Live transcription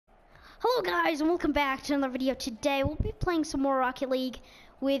Hello guys and welcome back to another video. Today we'll be playing some more Rocket League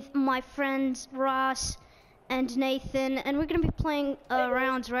with my friends Ross and Nathan, and we're gonna be playing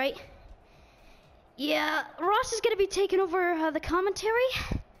rounds, right? Yeah, Ross is gonna be taking over the commentary.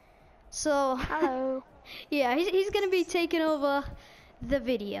 So hello. Yeah, he's gonna be taking over the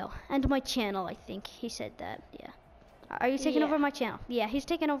video and my channel. I think he said that. Yeah. Are you taking over my channel? Yeah, he's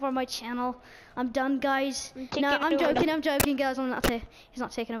taking over my channel. I'm done, guys. No, I'm joking, guys. He's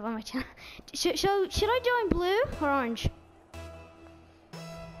not taking over my channel. Should I join blue or orange?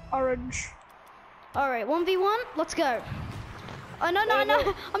 Orange. All right, 1v1. Let's go. Oh no, I'm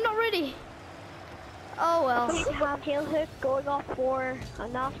not ready. Oh well. I think you have heel hook going off for a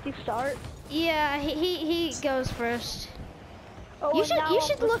nasty start. Yeah, he goes first. Oh, you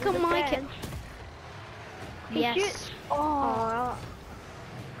should look at my. Yes. Oh,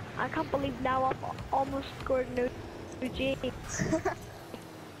 I can't believe now I've almost scored no G.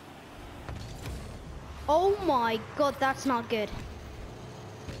 Oh my god, that's not good.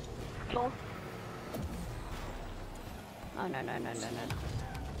 No. Oh no.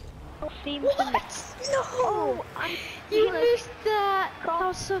 What? No! Oh, you missed that! That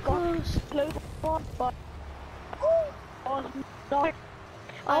was so close.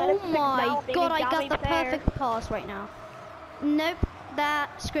 Oh my god, I got the perfect pass right now. Nope,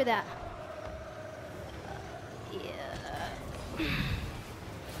 screw that. Yeah.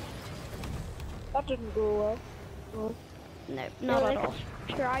 That didn't go well. Nope, not at all.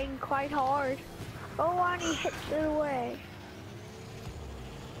 Trying quite hard. Oh, and he hits it away.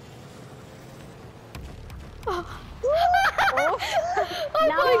 Oh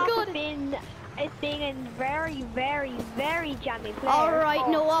now my god! It's being in very jammy play. Alright,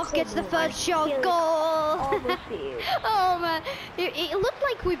 Noah gets the first shot. Goal! Oh man, it looked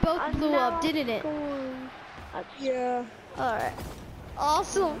like we both blew up, didn't it? Yeah. Alright.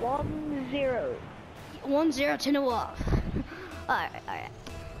 Awesome. 1-0. 1-0 to Noah. Alright.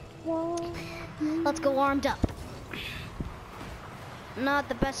 Let's go warmed up. Not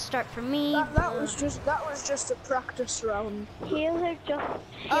the best start for me. That was just a practice round. Heel hook just.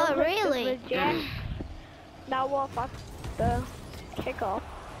 Oh really? Now off at the kickoff.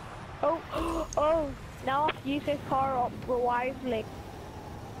 Oh! Now off use his car up wisely.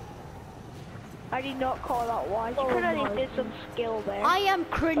 I did not call that wise. You could have did some skill there. I am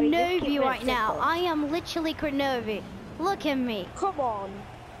Cronovi right now. I am literally Cronovi. Look at me. Come on.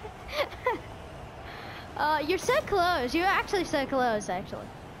 You're so close. You're actually so close, actually.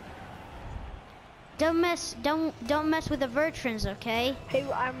 Don't mess with the veterans, okay? Hey,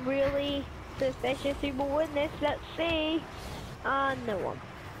 I'm really suspicious who will win this. Let's see. No one.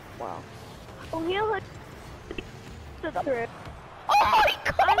 Wow. Oh, he'll hit through. Oh my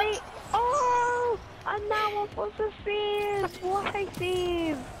god! And now what was the save? What a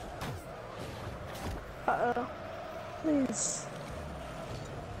save! Please.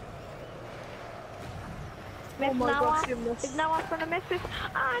 Oh my gosh, you missed. Is now gonna miss this?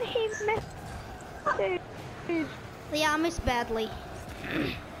 And he missed it. Yeah, I missed badly.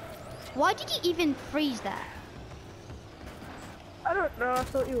 Why did you even freeze that? I don't know, I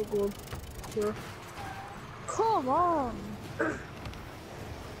thought you were good. Sure. Come on!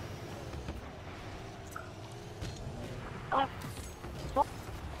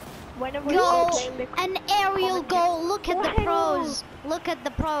 Goal! An aerial goal! Look at the pros! Look at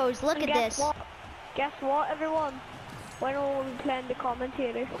the pros! Look at this! Guess what, everyone? When will we playing the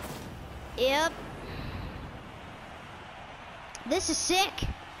commentator? Yep. This is sick.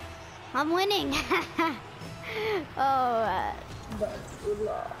 I'm winning. Oh.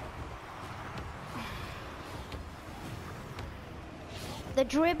 The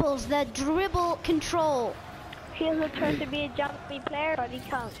dribbles, the dribble control. He'll try to be a jumpy player, but he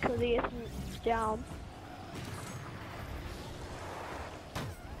can't because he isn't jump.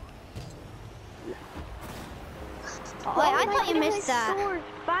 Oh, I thought you missed that. Scored.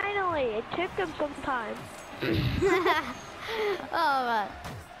 Finally, it took him some time. Oh man,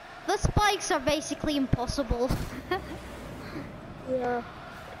 the spikes are basically impossible. Yeah.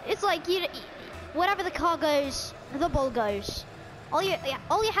 It's like whatever the car goes, the ball goes. All you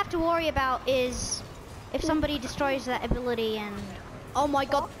have to worry about is if somebody destroys that ability and. Oh my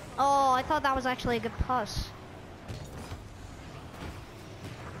god! Oh, I thought that was actually a good pass.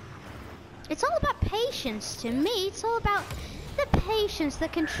 It's all about patience to me. It's all about the patience, the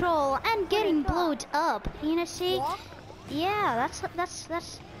control, and getting blowed up. You know, see? What? Yeah,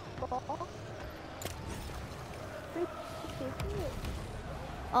 that's.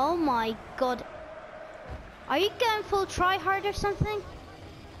 Oh my god. Are you going full try hard or something?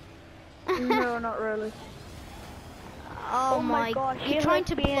 No, not really. Oh my gosh, you're trying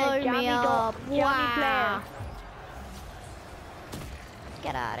to blow me up. Wow.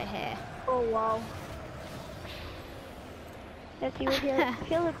 Get out of here. Oh wow. Let's see what here.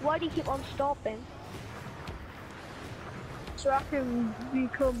 Felix, why do you keep on stopping? So I can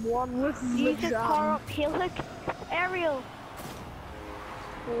become one with You the just jam. car up Felix. Aerial.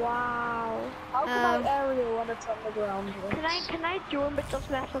 Wow. How can I aerial when it's on the ground? Can I join but just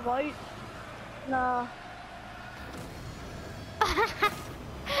mess about? Nah.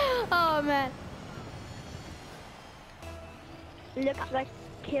 Oh man. Looks like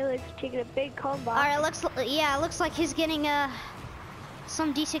Felix taking a big comeback. Alright, looks like he's getting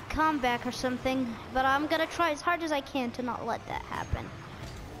some decent comeback or something. But I'm gonna try as hard as I can to not let that happen.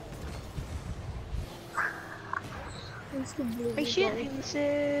 I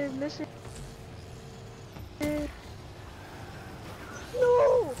shit, listen.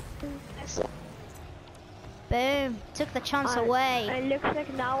 No! Boom. Took the chance away. And it looks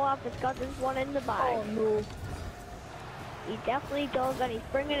like Nawaf has got this one in the bag. Oh no. He definitely does, and he's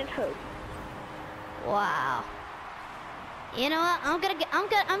bringing it home. Wow. You know what? I'm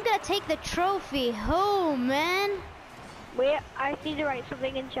gonna take the trophy home, man. Wait, I need to write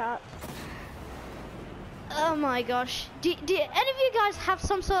something in chat. Oh my gosh. Do any of you guys have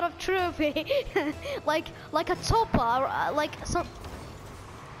some sort of trophy? like a topper, like some...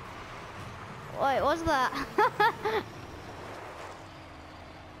 Wait, what's that?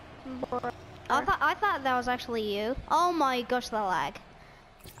 I thought that was actually you. Oh my gosh, the lag.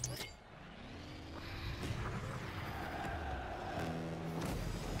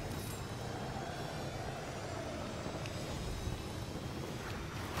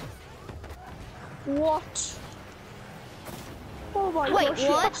 What? Oh my Wait, gosh.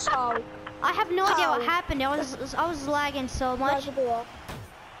 what? Ow. I have no idea what Ow. happened. I was lagging so much. There's a door.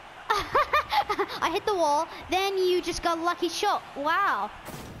 I hit the wall, then you just got a lucky shot. Wow.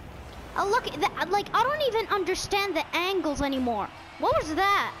 Oh, look, like, I don't even understand the angles anymore. What was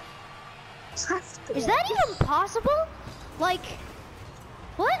that? Is that even possible? Like,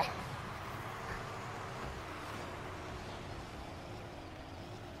 what?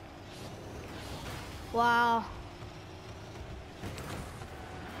 Wow.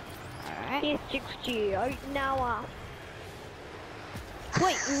 Alright. He's 6G, out now.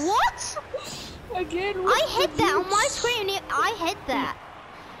 Wait, what? Again, I hit that on my screen. I hit that.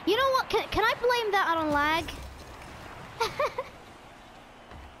 You know what? Can I blame that on lag?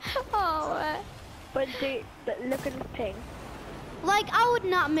 Oh, But look at the ping. like I would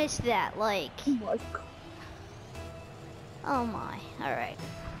not miss that. Like, Oh my god. oh my. All right.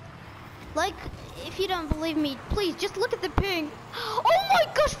 Like, if you don't believe me, please just look at the ping. Oh my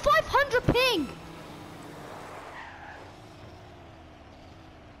gosh, 500 ping.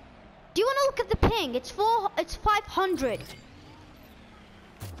 Do you want to look at the ping? It's 500.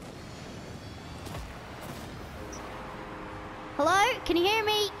 Hello? Can you hear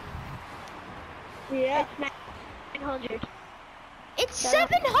me? Yeah. It's 900. It's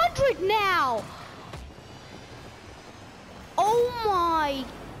 700 now. Oh my.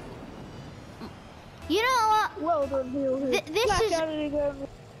 You know what? Well done, Neil. This is.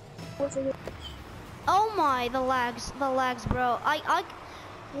 Oh my, the lags, bro.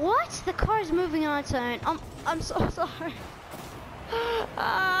 What? The car is moving on its own. I'm so sorry.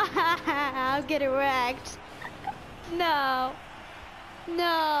 I'm getting wrecked. No.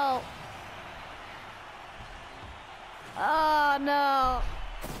 No. Oh no.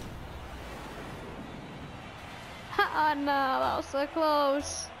 Oh no, that was so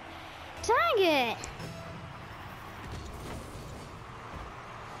close. Dang it.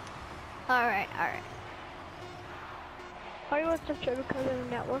 Alright. I was just trying to because of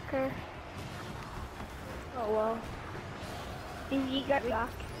the networker. Oh well. He got back.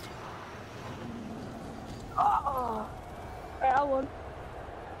 Oh. Right, I won.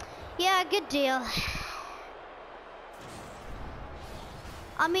 Yeah, good deal.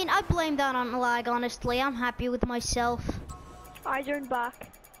 I mean, I blame that on lag, honestly. I'm happy with myself. I turned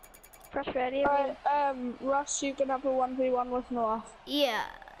back. Press ready. Alright, Russ, you can have a 1v1 with Noah. Yeah.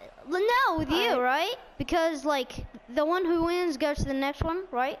 No, with you, right? Because, like, the one who wins goes to the next one,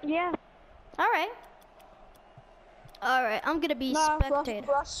 right? Yeah. Alright. Alright, I'm gonna be spectator.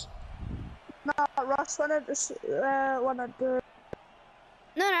 Russ wanted to,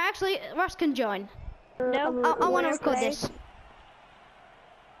 No, actually, Russ can join. No. I want to record this.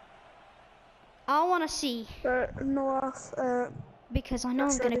 I want to see. Noah, Because I know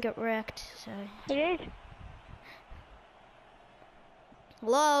I'm gonna get wrecked, so. It is.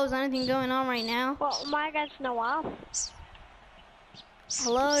 Hello, is anything going on right now? Well, my guy's no off.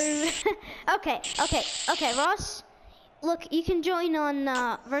 Hello? Okay, Ross. look, you can join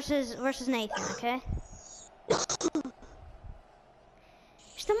on versus Nathan, okay? Is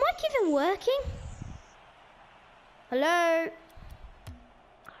the mic even working? Hello?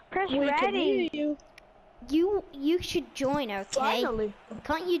 Press We can ready. hear you. You should join, okay? Finally.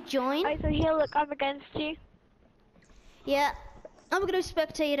 Can't you join? Alright, so here, look, I'm against you. Yeah, I'm gonna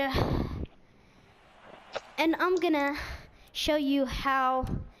spectator. And I'm gonna show you how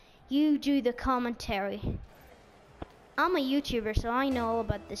you do the commentary. I'm a YouTuber, so I know all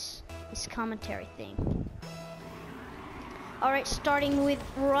about this commentary thing. Alright, starting with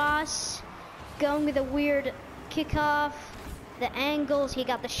Ross, going with a weird kickoff, the angles, he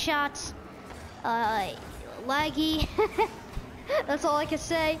got the shots, laggy. That's all I can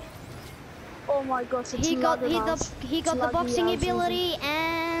say. Oh my gosh, it's He got the laggy boxing as ability,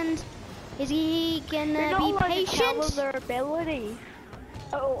 and is he gonna be patient? Their ability.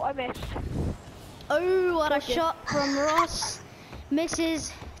 Oh, I missed. Oh, what a shot from Ross!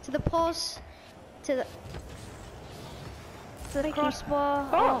 Misses to the post, to the crossbar.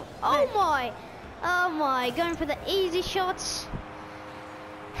 Oh my! Going for the easy shots.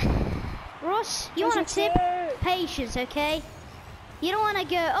 Ross, you want to tip patience, okay? You don't want to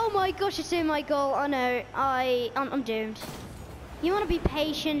go, oh my gosh, it's in my goal. Oh no, I'm doomed. You want to be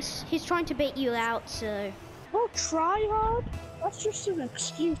patient. He's trying to bait you out, so. Oh, try hard? That's just an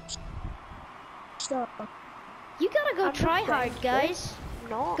excuse. Stop. You gotta go try hard, guys.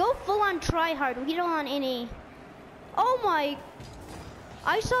 No. Go full on try hard. We don't want any. Oh my.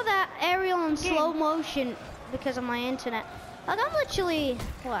 I saw that aerial in slow motion because of my internet. Like, I'm literally.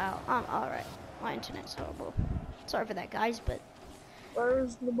 Wow, I'm alright. My internet's horrible. Sorry for that, guys, but.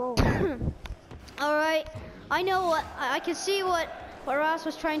 Where's the ball? Alright, I know what. I can see what Ross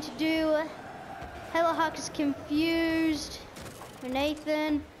was trying to do. Hello Hawk is confused.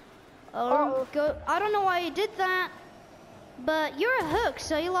 Nathan. Oh, go. I don't know why he did that. But you're a hook,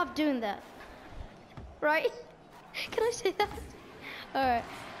 so you love doing that. Right? Can I say that?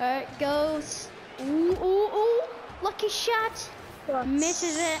 Alright, goes. Ooh. Lucky shot.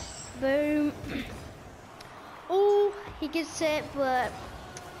 Misses it. Boom. Ooh, he gets it, but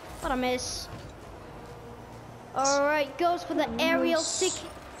what a miss. Alright, goes for the aerial sick.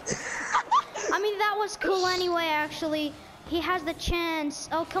 I mean, that was cool anyway, actually. He has the chance.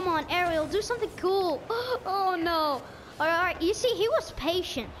 Oh, come on, Ariel, do something cool. Oh, no. Alright, you see, he was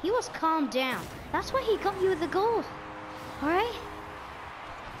patient. He was calmed down. That's why he got you the goal. Alright?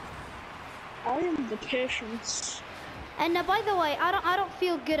 I am the patience. And by the way, I don't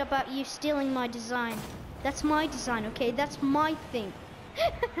feel good about you stealing my design. That's my design, okay? That's my thing.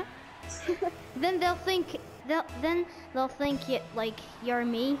 Then they'll think it like you're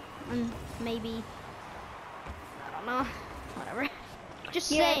me, and maybe I don't know, whatever. Just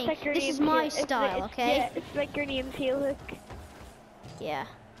saying, like this is my style, okay? Yeah, it's like your name's Helix. Yeah.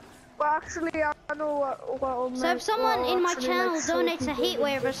 Well, actually, I know what So if someone in my channel donates a heat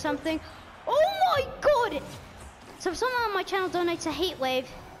wave or something, oh my god! So if someone on my channel donates a heat wave,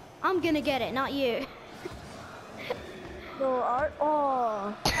 I'm gonna get it, not you.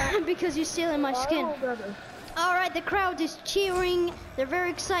 No, because you're stealing my skin. Alright, the crowd is cheering. They're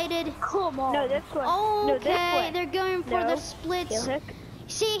very excited. Come on. No, this one. Okay, No, this one. they're going for the splits.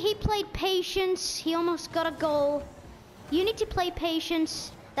 See, he played patience. He almost got a goal. You need to play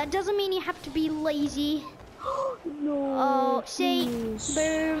patience. That doesn't mean you have to be lazy. No. Oh, see,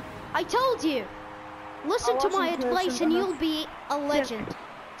 boom. I told you. Listen to my advice and you'll be a legend.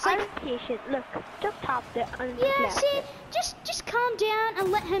 I'm patient. Look, just topped it. Yeah, see, just calm down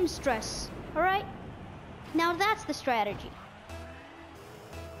and let him stress. All right? Now that's the strategy.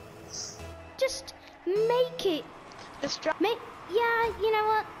 Just make it. Yeah, you know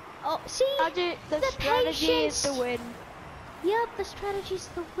what? Oh, see, the strategy patience. is the win. Yep, the strategy's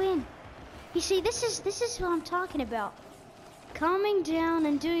the win. You see, this is what I'm talking about. Calming down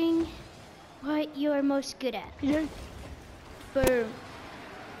and doing what you're most good at. Yeah. Boom.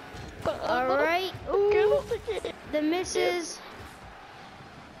 Alright. Ooh. The misses.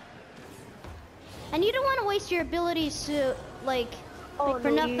 And you don't want to waste your abilities to like for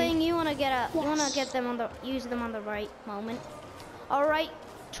nothing. You want to get them use them on the right moment. Alright.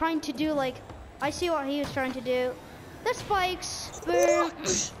 Trying to do like I see what he was trying to do. The spikes. Boom.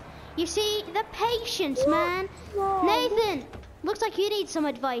 You see the patience, man. Nathan, looks like you need some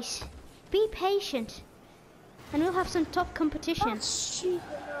advice. Be patient. And we'll have some tough competition.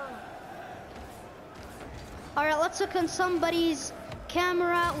 Alright, let's look on somebody's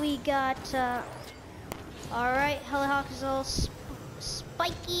camera. We got, alright, Hellhawk is all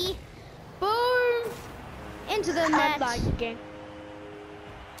spiky. Boom! Into the net.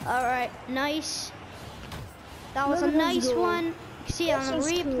 Alright, nice. That was a nice one. You can see it on the This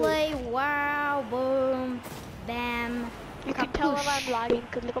is replay. Wow, boom, bam. You can tell when I'm lagging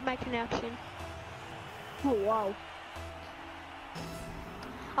because look at my connection. Oh wow.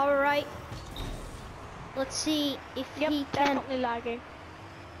 All right. Let's see if Yep, he can. definitely lagging.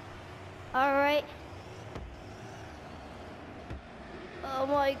 All right. Oh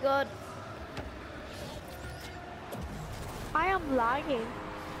my God. I am lagging.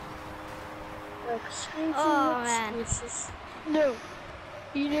 Oh man. Excuses. No.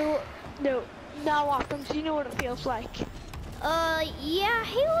 You know, no. Now Optimus, you know what it feels like. Yeah,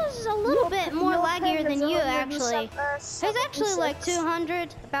 he was a little bit more laggier than you actually. He's actually like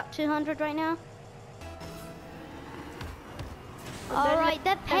 200, about 200 right now. Alright,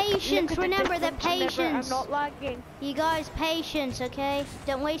 the patience, remember the patience. I'm not lagging. You guys, patience, okay?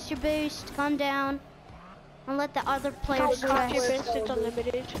 Don't waste your boost, calm down. And let the other players Don't waste your rest. boost, it's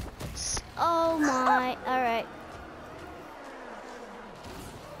unlimited. Oh my, alright.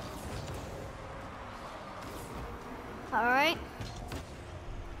 Alright.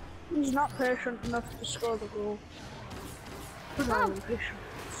 He's not patient enough to score the goal. He's not even patient.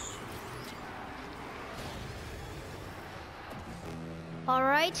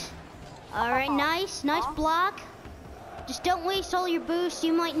 Alright. Alright, nice block. Just don't waste all your boost.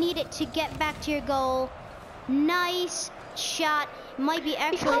 You might need it to get back to your goal. Nice shot. Might be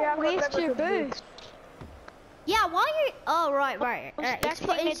actually. Don't waste your boost. Yeah, while you're. Oh, right.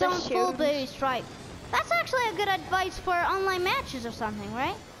 It's on full shoes. boost, right. That's actually a good advice for online matches or something,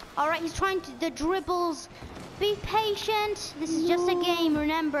 right? Alright, he's trying to. The dribbles. Be patient. This is just a game,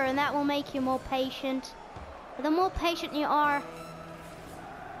 remember, and that will make you more patient. The more patient you are,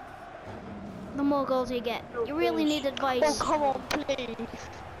 the more goals you get. You really need advice. Oh, come on, please.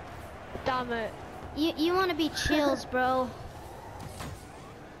 Damn it. You want to be chills, bro.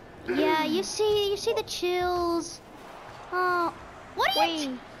 Yeah, you see the chills. Oh, what are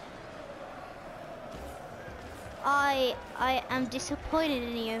you? I am disappointed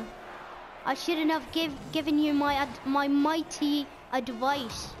in you. I shouldn't have given you my mighty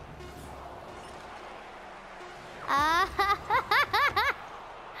advice.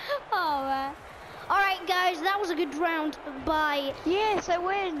 Oh man. Alright guys, that was a good round. Bye. Yes, I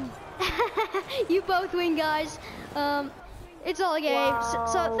win. You both win, guys. It's all a game. Wow.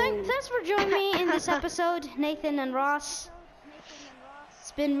 So thanks for joining me in this episode, Nathan and Ross.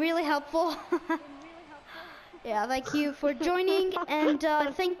 It's been really helpful. Yeah, thank you for joining, and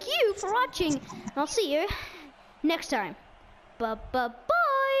thank you for watching. I'll see you next time. Bye.